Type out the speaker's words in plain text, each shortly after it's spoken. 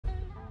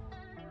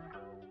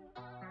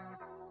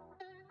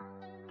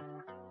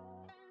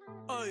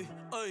Ay,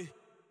 ay,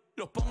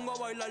 los pongo a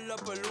bailar la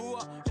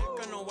pelúa. El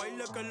que no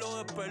baile que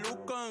lo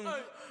despelucan.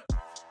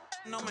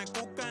 No me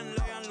cuquen,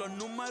 lean los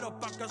números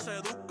pa' que se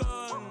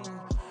eduquen.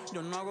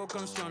 Yo no hago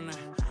canciones,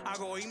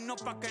 hago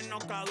himnos pa' que no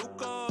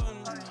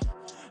caduquen.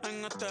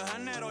 En este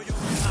género yo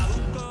me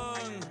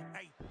caduquen.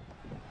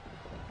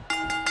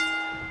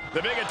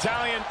 The big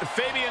Italian,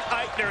 Fabian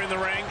Aichner in the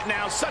ring.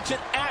 Now, such an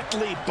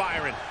athlete,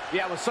 Byron.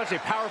 Yeah, with such a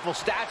powerful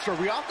stature,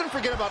 we often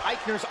forget about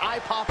Aichner's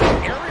eye-popping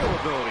aerial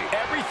ability.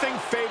 Everything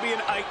Fabian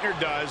Aichner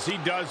does, he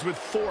does with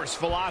force,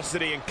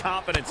 velocity, and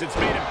confidence. It's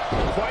made him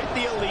quite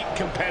the elite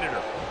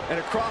competitor. And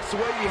across the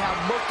way, we have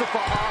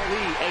Mustafa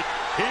Ali.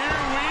 Here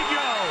we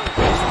go.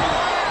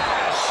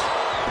 Splash!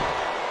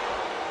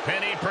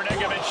 Penny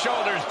predicament,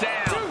 shoulders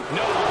down.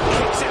 No,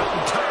 kicks out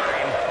in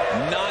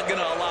time. Not going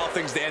to allow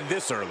things to end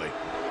this early.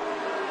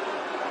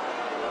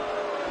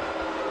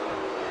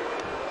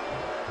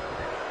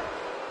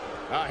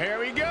 Here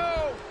we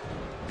go.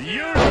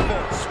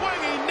 Beautiful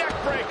swinging neck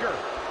breaker.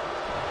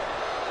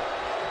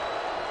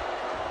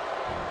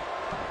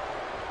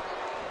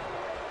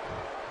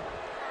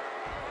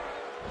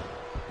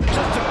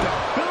 Just a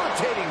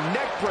debilitating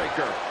neck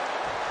breaker.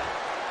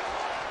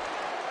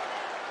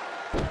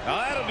 Now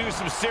that'll do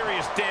some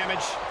serious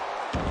damage.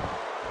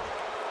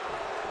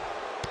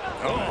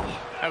 Oh,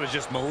 that was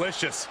just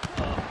malicious.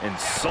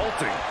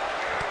 Insulting.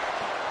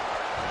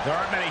 There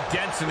aren't many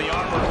dents in the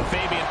armor of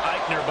Fabian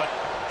Aichner, but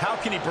how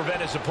can he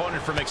prevent his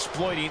opponent from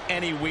exploiting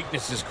any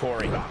weaknesses,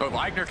 Corey? If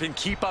Aichner can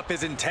keep up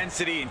his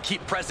intensity and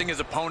keep pressing his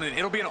opponent,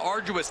 it'll be an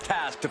arduous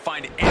task to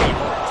find any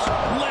moves.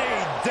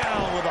 Laid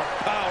down with a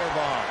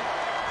powerbomb.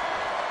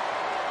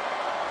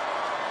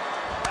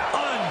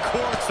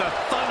 Uncorks a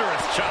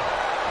thunderous chop.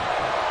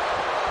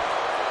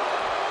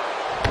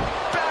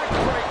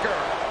 Backbreaker.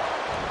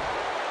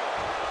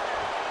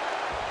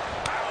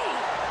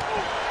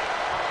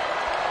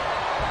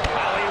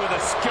 Ali with a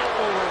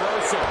skillful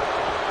reversal.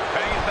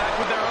 Banging back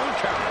with their own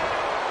counter.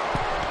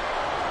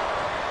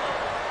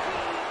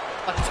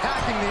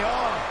 Attacking the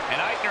arm. And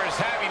Aichner is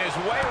having his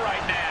way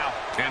right now.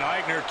 And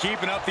Aichner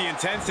keeping up the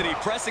intensity,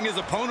 pressing his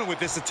opponent with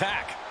this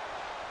attack.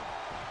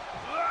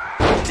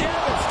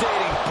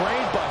 Devastating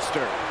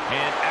brainbuster.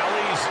 And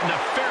Ali's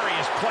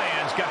nefarious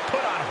plans got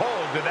put on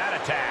hold with that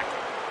attack.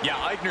 Yeah,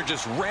 Aichner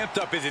just ramped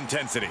up his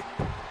intensity.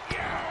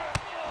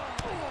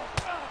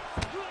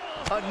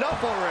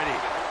 Enough already.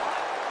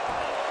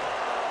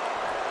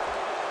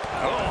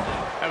 Oh,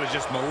 that was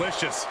just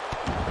malicious.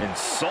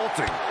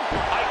 Insulting.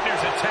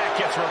 Aichner's attack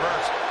gets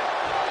reversed.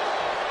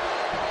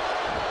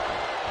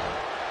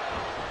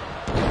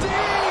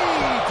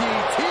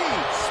 DDT.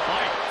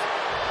 Spiked.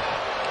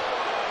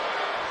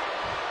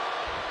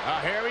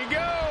 Here we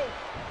go.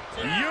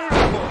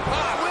 Beautiful.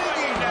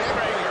 Swinging neck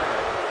breaker.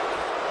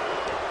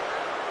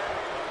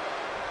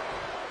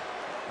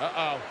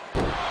 Uh-oh.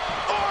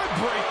 Arm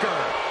breaker.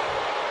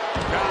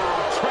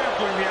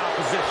 Trampling the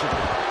opposition.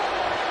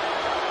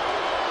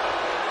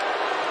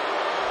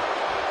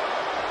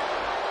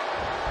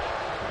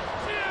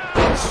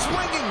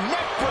 Swinging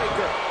neck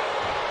breaker.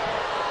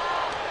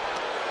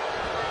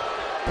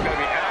 Gonna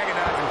be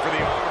agonizing for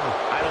the arm.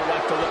 I don't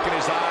like the look in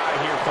his eye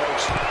here,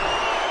 folks.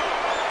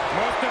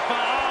 Mustafa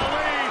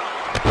Ali.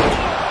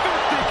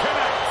 50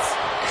 connects.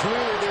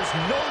 Clearly, there's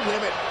no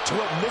limit to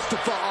what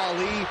Mustafa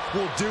Ali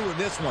will do in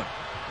this one.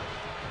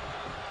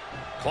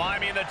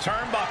 Climbing the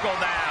turnbuckle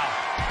now.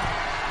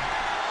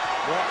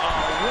 What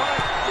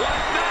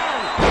now?